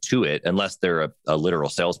tie it to it, unless they're a literal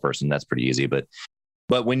salesperson. That's pretty easy. But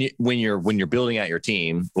when you're building out your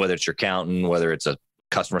team, whether it's your accountant, whether it's a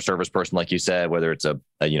customer service person, like you said, whether it's a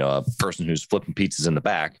person who's flipping pizzas in the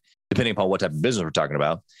back, depending upon what type of business we're talking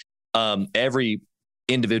about, every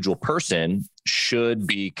individual person should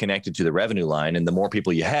be connected to the revenue line. And the more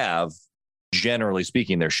people you have, generally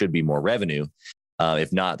speaking, there should be more revenue.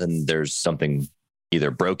 If not, then there's something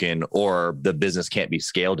either broken or the business can't be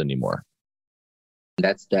scaled anymore.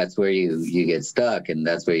 That's where you get stuck. And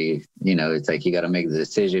that's where it's like, you got to make the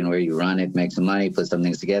decision where you run it, make some money, put some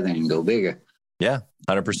things together and go bigger. Yeah,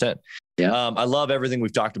 100%. Yeah. I love everything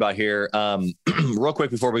we've talked about here. Real quick,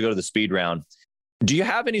 before we go to the speed round, do you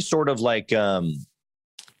have any sort of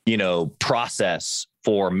process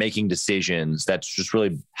for making decisions that's just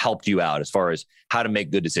really helped you out as far as how to make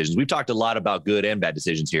good decisions? We've talked a lot about good and bad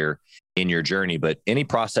decisions here in your journey, but any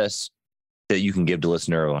process that you can give to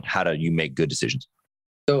listener on how do you make good decisions?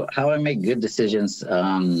 So how I make good decisions,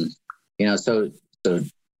 so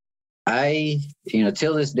I,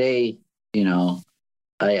 till this day,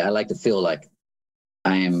 I like to feel like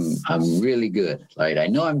I'm really good, right? I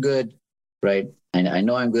know I'm good, right? And I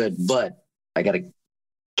know I'm good, but I got to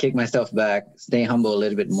kick myself back, stay humble a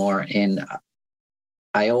little bit more. And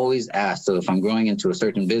I always ask, so if I'm growing into a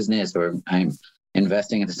certain business or I'm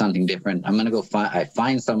investing into something different, I'm going to go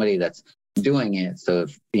find somebody that's doing it. So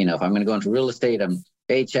if I'm going to go into real estate,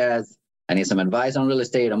 hey, Chaz, I need some advice on real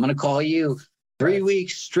estate. I'm going to call you 3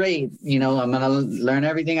 weeks straight. I'm going to learn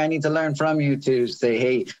everything I need to learn from you to say,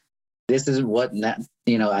 hey, this is what, by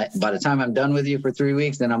the time I'm done with you for 3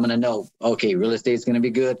 weeks, then I'm going to know, okay, real estate's going to be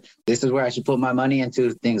good. This is where I should put my money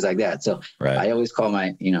into, things like that. So I always call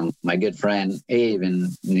my good friend Abe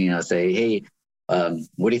and, say, hey,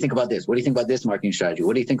 what do you think about this? What do you think about this marketing strategy?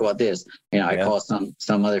 What do you think about this? I call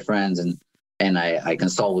some other friends and I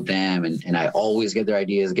consult with them and I always get their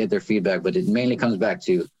ideas, get their feedback, but it mainly comes back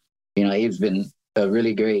to, Abe's been a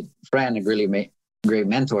really great friend, a really great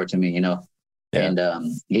mentor to me, and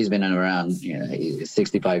he's been around, he's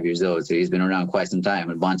 65 years old. So he's been around quite some time,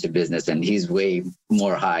 a bunch of business, and he's way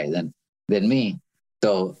more high than me.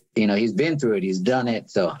 So, he's been through it, he's done it.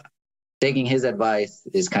 So taking his advice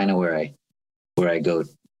is kind of where I go,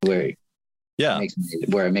 where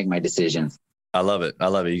I make my decisions. I love it.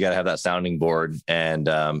 You got to have that sounding board, and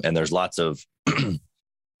there's lots of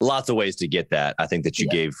ways to get that. I think that you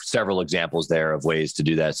gave several examples there of ways to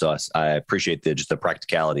do that. So I appreciate the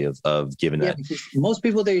practicality of giving that. Most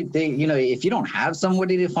people, they if you don't have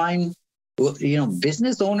somebody to find,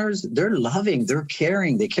 business owners, they're loving, they're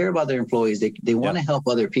caring, they care about their employees. They want to help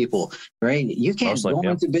other people, right? You can't go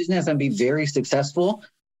into business and be very successful.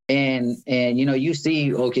 And you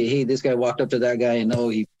see, okay, hey, this guy walked up to that guy and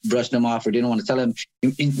he brushed him off or didn't want to tell him.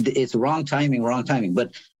 It's wrong timing.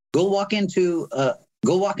 But go walk into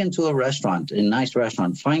a restaurant, a nice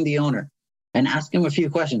restaurant, find the owner and ask him a few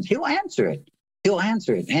questions. He'll answer it.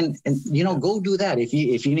 And go do that.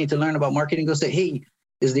 If you need to learn about marketing, go say, hey,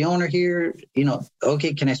 is the owner here?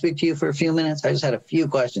 Okay, can I speak to you for a few minutes? I just had a few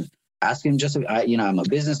questions. Ask him I'm a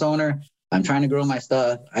business owner. I'm trying to grow my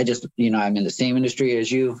stuff. I just, I'm in the same industry as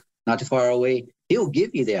you, not too far away. he'll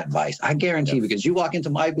give you the advice. I guarantee you, because you walk into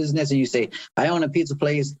my business and you say, I own a pizza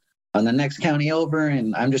place on the next county over,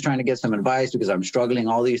 and I'm just trying to get some advice because I'm struggling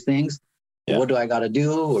all these things. Yeah. What do I got to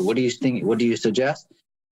do? Or what do you think? What do you suggest?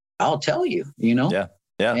 I'll tell you, Yeah.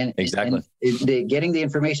 Yeah, exactly. Getting the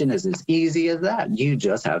information is as easy as that. You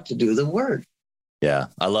just have to do the work. Yeah,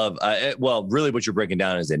 I love, well, really what you're breaking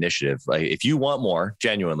down is initiative. Like, if you want more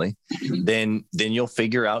genuinely, then you'll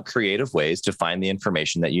figure out creative ways to find the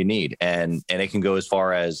information that you need. And it can go as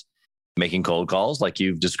far as making cold calls like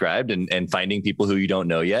you've described and finding people who you don't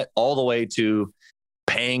know yet, all the way to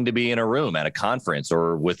paying to be in a room at a conference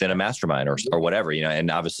or within a mastermind or whatever,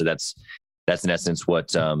 and obviously that's in essence what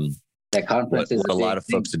that conference is a lot of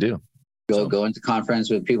folks to do. Go into conference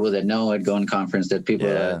with people that know it. Go into conference that people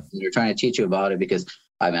are trying to teach you about it. Because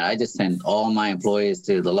I just sent all my employees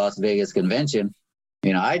to the Las Vegas convention.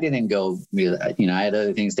 I didn't go. I had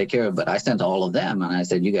other things to take care of, but I sent all of them, and I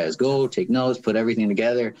said, "You guys go, take notes, put everything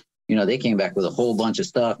together." They came back with a whole bunch of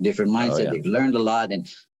stuff, different mindset. They learned a lot, and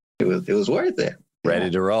it was worth it. Ready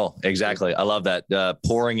to roll. Exactly. I love that.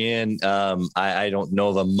 Pouring in. I don't know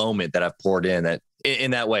of a moment that I've poured in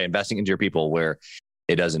that way, investing into your people where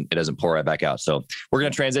it doesn't pour right back out. So we're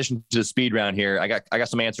going to transition to the speed round here. I got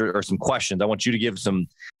some answers or some questions. I want you to give some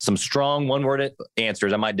strong one-word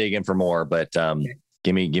answers. I might dig in for more, but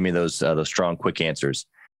give me those strong, quick answers.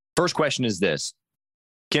 First question is this: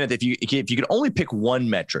 Kenneth, if you could only pick one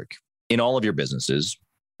metric in all of your businesses,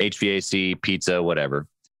 HVAC, pizza, whatever,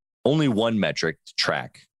 only one metric to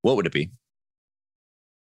track, what would it be?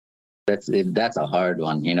 That's a hard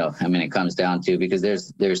one, it comes down to, because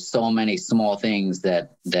there's so many small things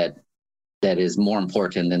that is more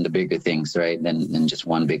important than the bigger things, right? Than just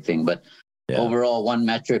one big thing. But overall, one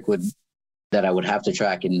metric that I would have to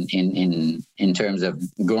track in terms of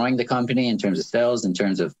growing the company, in terms of sales, in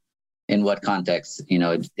terms of in what context,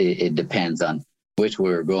 it depends on which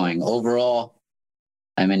we're growing. Overall,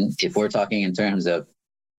 if we're talking in terms of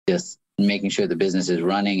just making sure the business is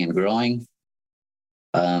running and growing,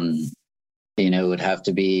 it would have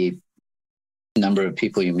to be number of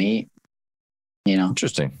people you meet,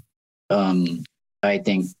 Interesting. I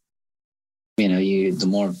think, the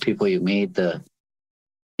more people you meet, the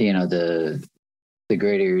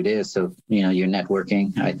greater it is. So, you're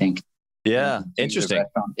networking, I think. Yeah. Interesting.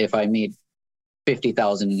 If I meet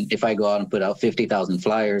 50,000, if I go out and put out 50,000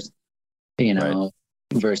 flyers, right,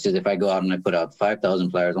 versus if I go out and I put out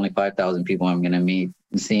 5,000 flyers, only 5,000 people I'm going to meet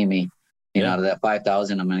and see me. Out of that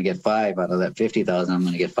 5,000, I'm going to get 5. Out of that 50,000, I'm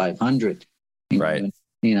going to get 500. Right.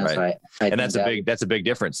 Right. So and that's a big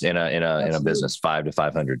difference in a business, 5 to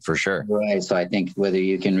 500 for sure. Right. So I think whether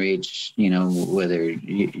you can reach, whether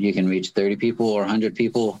you can reach 30 people or 100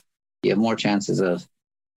 people, you have more chances of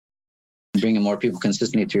bringing more people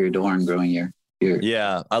consistently to your door and growing your.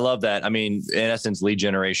 Yeah, I love that. In essence, lead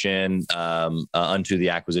generation onto the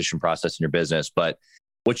acquisition process in your business. But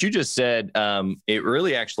what you just said, it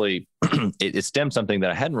really actually, it stemmed something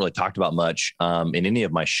that I hadn't really talked about much in any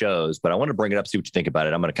of my shows, but I want to bring it up, see what you think about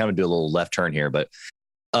it. I'm going to kind of do a little left turn here, but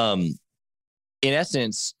in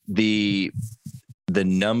essence, the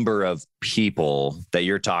number of people that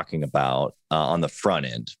you're talking about on the front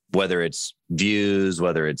end, whether it's views,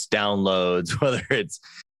 whether it's downloads, whether it's,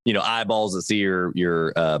 eyeballs that see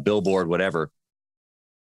your billboard, whatever,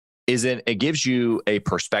 it gives you a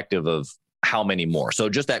perspective of how many more. So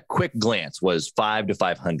just that quick glance was 5 to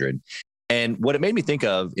 500. And what it made me think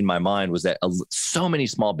of in my mind was that so many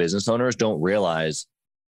small business owners don't realize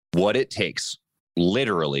what it takes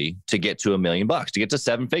literally to get to $1 million, to get to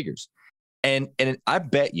 7 figures. And I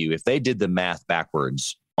bet you if they did the math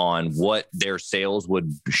backwards on what their sales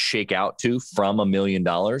would shake out to from $1 million,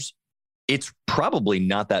 it's probably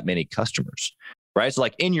not that many customers, right? So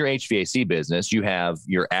like in your HVAC business, you have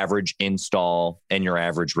your average install and your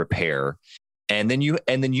average repair. And then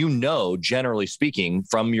generally speaking,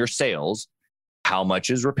 from your sales, how much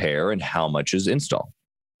is repair and how much is install.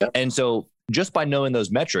 Yep. And so just by knowing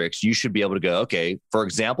those metrics, you should be able to go, okay, for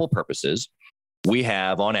example purposes, we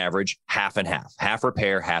have on average half and half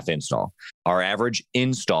repair, half install. Our average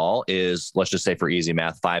install is, let's just say for easy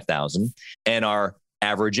math, 5,000, and our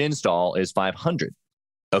average install is 500.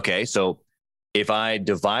 Okay, so if I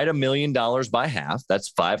divide $1 million by half, that's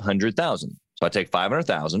 500,000. So I take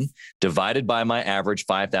 500,000 divided by my average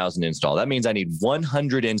 5,000 install. That means I need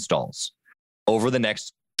 100 installs over the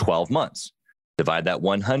next 12 months. Divide that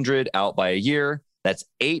 100 out by a year. That's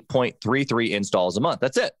 8.33 installs a month.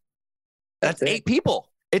 That's it. That's 8 people.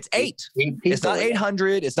 It's 8. It's not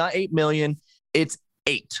 800. It's not 8 million. It's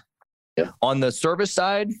 8. Yeah. On the service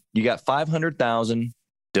side, you got 500,000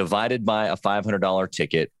 divided by a $500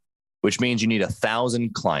 ticket, which means you need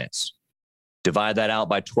 1,000 clients. divide that out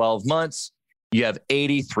by 12 months, you have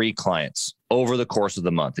 83 clients over the course of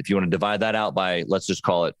the month. If you want to divide that out by, let's just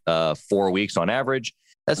call it 4 weeks on average,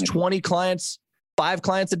 that's 20 clients, 5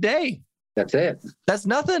 clients a day. That's it. That's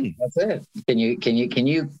nothing. That's it. Can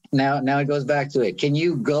you now it goes back to it. Can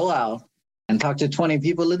you go out and talk to 20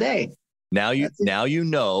 people a day? Now you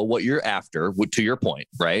know what you're after, to your point,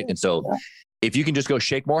 right? And so if you can just go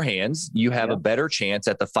shake more hands, you have a better chance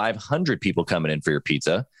at the 500 people coming in for your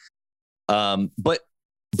pizza.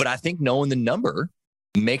 But I think knowing the number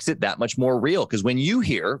makes it that much more real. Because when you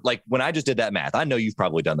hear, like when I just did that math, I know you've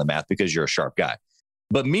probably done the math because you're a sharp guy.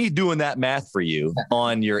 But me doing that math for you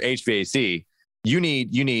on your HVAC, you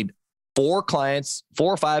need 4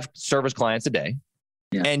 or 5 service clients a day.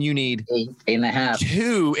 Yeah. And you need 8.5,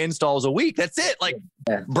 2 installs a week. That's it. Like,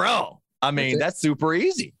 bro, I mean, that's super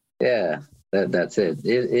easy. Yeah, that's it.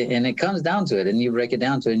 And it comes down to it. And you break it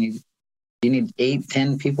down to it. And you need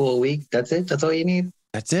 8-10 people a week. That's it. That's all you need.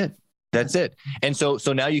 That's it. That's it. And so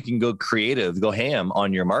now you can go creative, go ham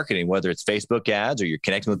on your marketing, whether it's Facebook ads or you're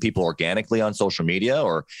connecting with people organically on social media,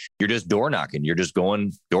 or you're just door knocking. You're just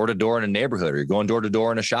going door to door in a neighborhood, or you're going door to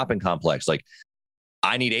door in a shopping complex. Like,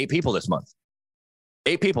 I need 8 people this month.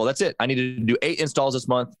 8 people. That's it. I need to do 8 installs this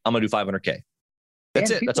month. I'm going to do $500K.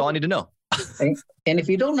 That's it. That's all I need to know. And if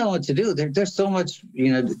you don't know what to do, there's so much,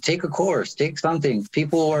 take a course, take something.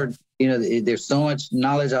 People are, there's so much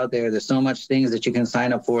knowledge out there. There's so much things that you can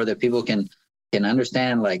sign up for that people can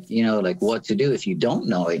understand, like what to do if you don't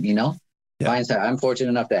know it, Yeah. I'm fortunate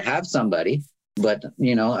enough to have somebody, but,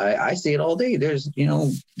 I see it all day. There's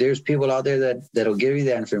people out there that'll give you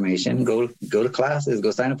that information. Go to classes,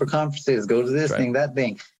 go sign up for conferences, go to this thing, that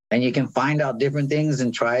thing. And you can find out different things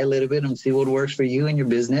and try a little bit and see what works for you and your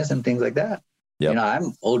business and things like that. Yep.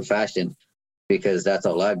 I'm old fashioned because that's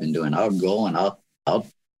all I've been doing. I'll go and I'll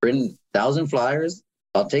print 1,000 flyers.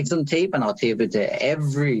 I'll take some tape and I'll tape it to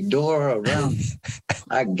every door around.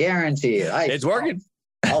 I guarantee it. It's working.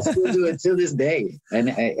 I'll still do it till this day. And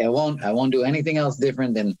I won't do anything else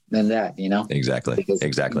different than that, Exactly. Because,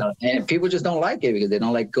 exactly. And people just don't like it because they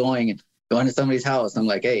don't like going to somebody's house. I'm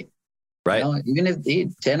like, hey, right. Even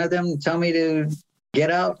if 10 of them tell me to get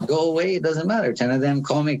out, go away, it doesn't matter. 10 of them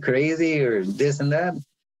call me crazy or this and that.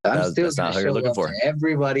 I'm still going to show up to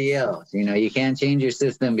everybody else. You can't change your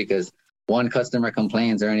system because one customer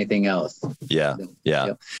complains or anything else. Yeah. Yeah.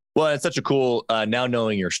 Yep. Well, it's such a cool, now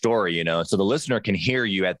knowing your story, so the listener can hear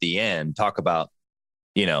you at the end talk about,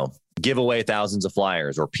 give away thousands of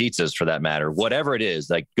flyers or pizzas for that matter, whatever it is,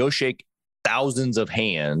 like go shake thousands of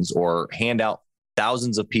hands or hand out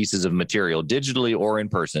thousands of pieces of material digitally or in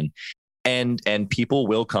person, and people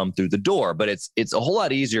will come through the door. But it's a whole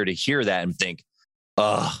lot easier to hear that and think,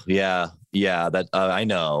 oh yeah, that I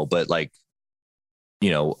know, but like, I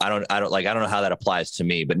don't know how that applies to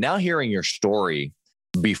me. But now hearing your story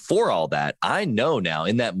before all that, I know now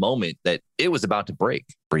in that moment that it was about to break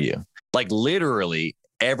for you. Like literally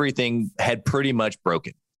everything had pretty much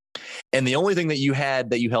broken. And the only thing that you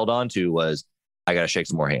held on to was, I got to shake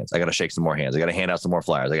some more hands. I got to shake some more hands. I got to hand out some more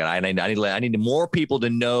flyers. I need more people to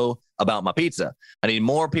know about my pizza. I need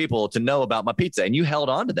more people to know about my pizza. And you held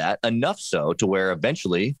on to that enough so to where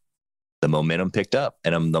eventually the momentum picked up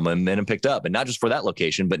and not just for that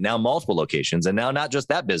location, but now multiple locations. And now not just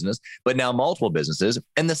that business, but now multiple businesses,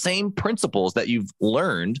 and the same principles that you've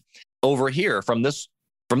learned over here from this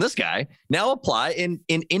guy now apply in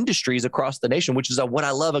industries across the nation, which is what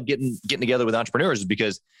I love of getting together with entrepreneurs, is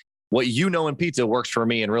because what in pizza works for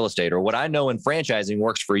me in real estate, or what I know in franchising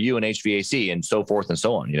works for you in HVAC, and so forth and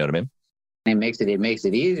so on. You know what I mean? It makes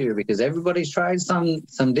it easier because everybody's tried some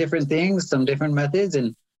different things, some different methods,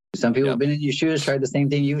 and some people have been in your shoes, tried the same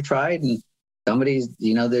thing you've tried, and somebody's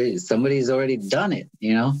already done it.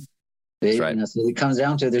 That's right. So it comes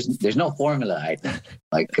down to there's no formula. I think.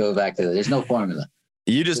 Like go back to there's no formula.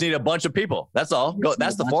 You just need a bunch of people. That's all.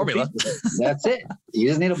 That's the formula. That's it. You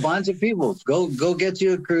just need a bunch of people. Go get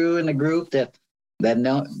you a crew and a group that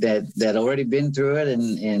already been through it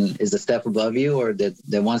and is a step above you, or that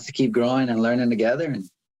wants to keep growing and learning together. And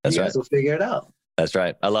you guys will figure it out. That's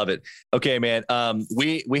right. I love it. Okay, man.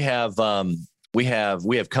 We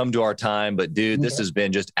have come to our time, but dude, this has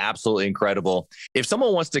been just absolutely incredible. If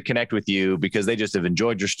someone wants to connect with you because they just have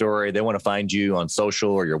enjoyed your story, they want to find you on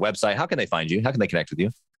social or your website, how can they find you? How can they connect with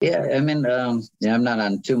you? Yeah, I mean, I'm not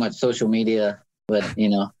on too much social media, but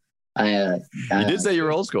you did say you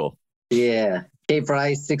were old school. Yeah.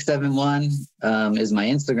 Price 671 is my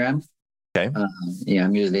Instagram. Okay.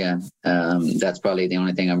 I'm usually on. That's probably the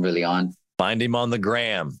only thing I'm really on. Find him on the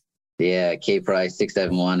gram. Yeah, Price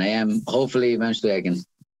 671. Hopefully eventually I can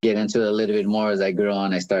get into it a little bit more as I grow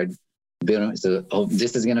on. I start So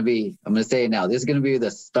this is going to be, I'm going to say it now, this is going to be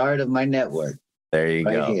the start of my network. There you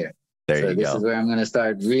right go. Here. There so you this go. is where I'm going to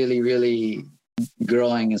start really, really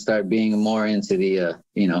growing and start being more into the,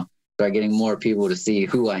 start getting more people to see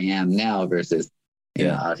who I am now versus, you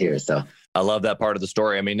know, out here. So I love that part of the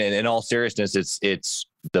story. I mean, in all seriousness, it's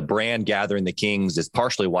the brand Gathering the Kings is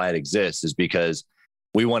partially why it exists, is because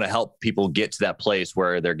we want to help people get to that place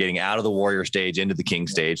where they're getting out of the warrior stage into the king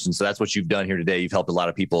stage. And so that's what you've done here today. You've helped a lot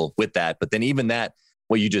of people with that. But then even that,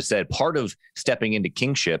 what you just said, part of stepping into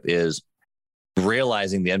kingship is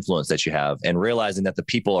realizing the influence that you have and realizing that the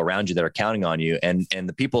people around you that are counting on you and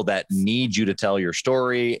the people that need you to tell your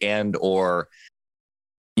story and, or,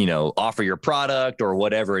 you know, offer your product or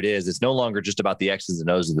whatever it is, it's no longer just about the X's and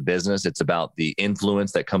O's of the business. It's about the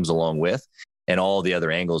influence that comes along with and all the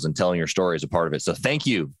other angles, and telling your story is a part of it. So thank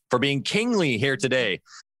you for being kingly here today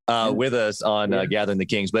with us on Gathering the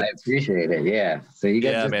Kings. But I appreciate it. Yeah. So you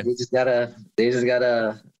got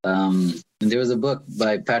there was a book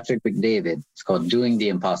by Patrick McDavid. It's called Doing the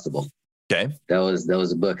Impossible. Okay. That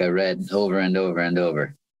was a book I read over and over and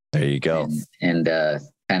over. There you go. And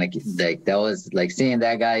kind of like, that was like seeing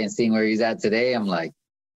that guy and seeing where he's at today. I'm like,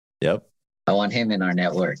 yep. I want him in our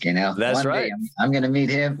network, you know? That's right. Day I'm going to meet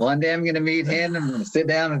him. One day I'm going to meet him. I'm going to sit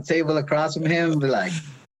down at the table across from him and be like,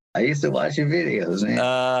 I used to watch your videos,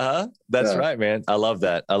 man. That's right, man. I love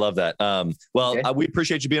that. We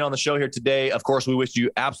appreciate you being on the show here today. Of course, we wish you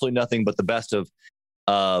absolutely nothing but the best of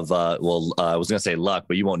I was going to say luck,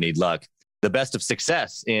 but you won't need luck. The best of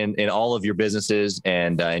success in all of your businesses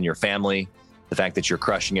and in your family. The fact that you're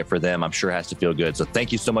crushing it for them, I'm sure has to feel good. So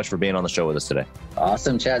thank you so much for being on the show with us today.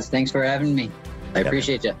 Awesome, Chaz. Thanks for having me. I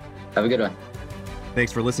appreciate you. Have a good one.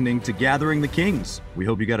 Thanks for listening to Gathering the Kings. We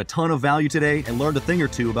hope you got a ton of value today and learned a thing or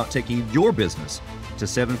two about taking your business to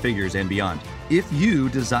 7 figures and beyond. If you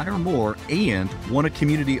desire more and want a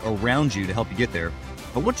community around you to help you get there,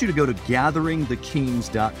 I want you to go to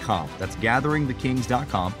gatheringthekings.com. That's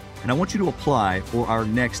gatheringthekings.com. And I want you to apply for our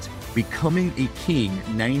next Becoming a King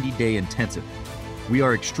 90-day intensive. We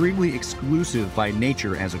are extremely exclusive by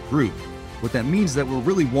nature as a group. What that means is that we're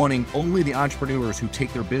really wanting only the entrepreneurs who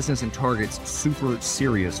take their business and targets super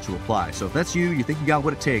serious to apply. So if that's you, you think you got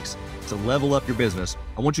what it takes to level up your business,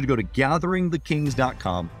 I want you to go to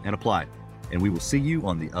gatheringthekings.com and apply. And we will see you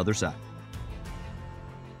on the other side.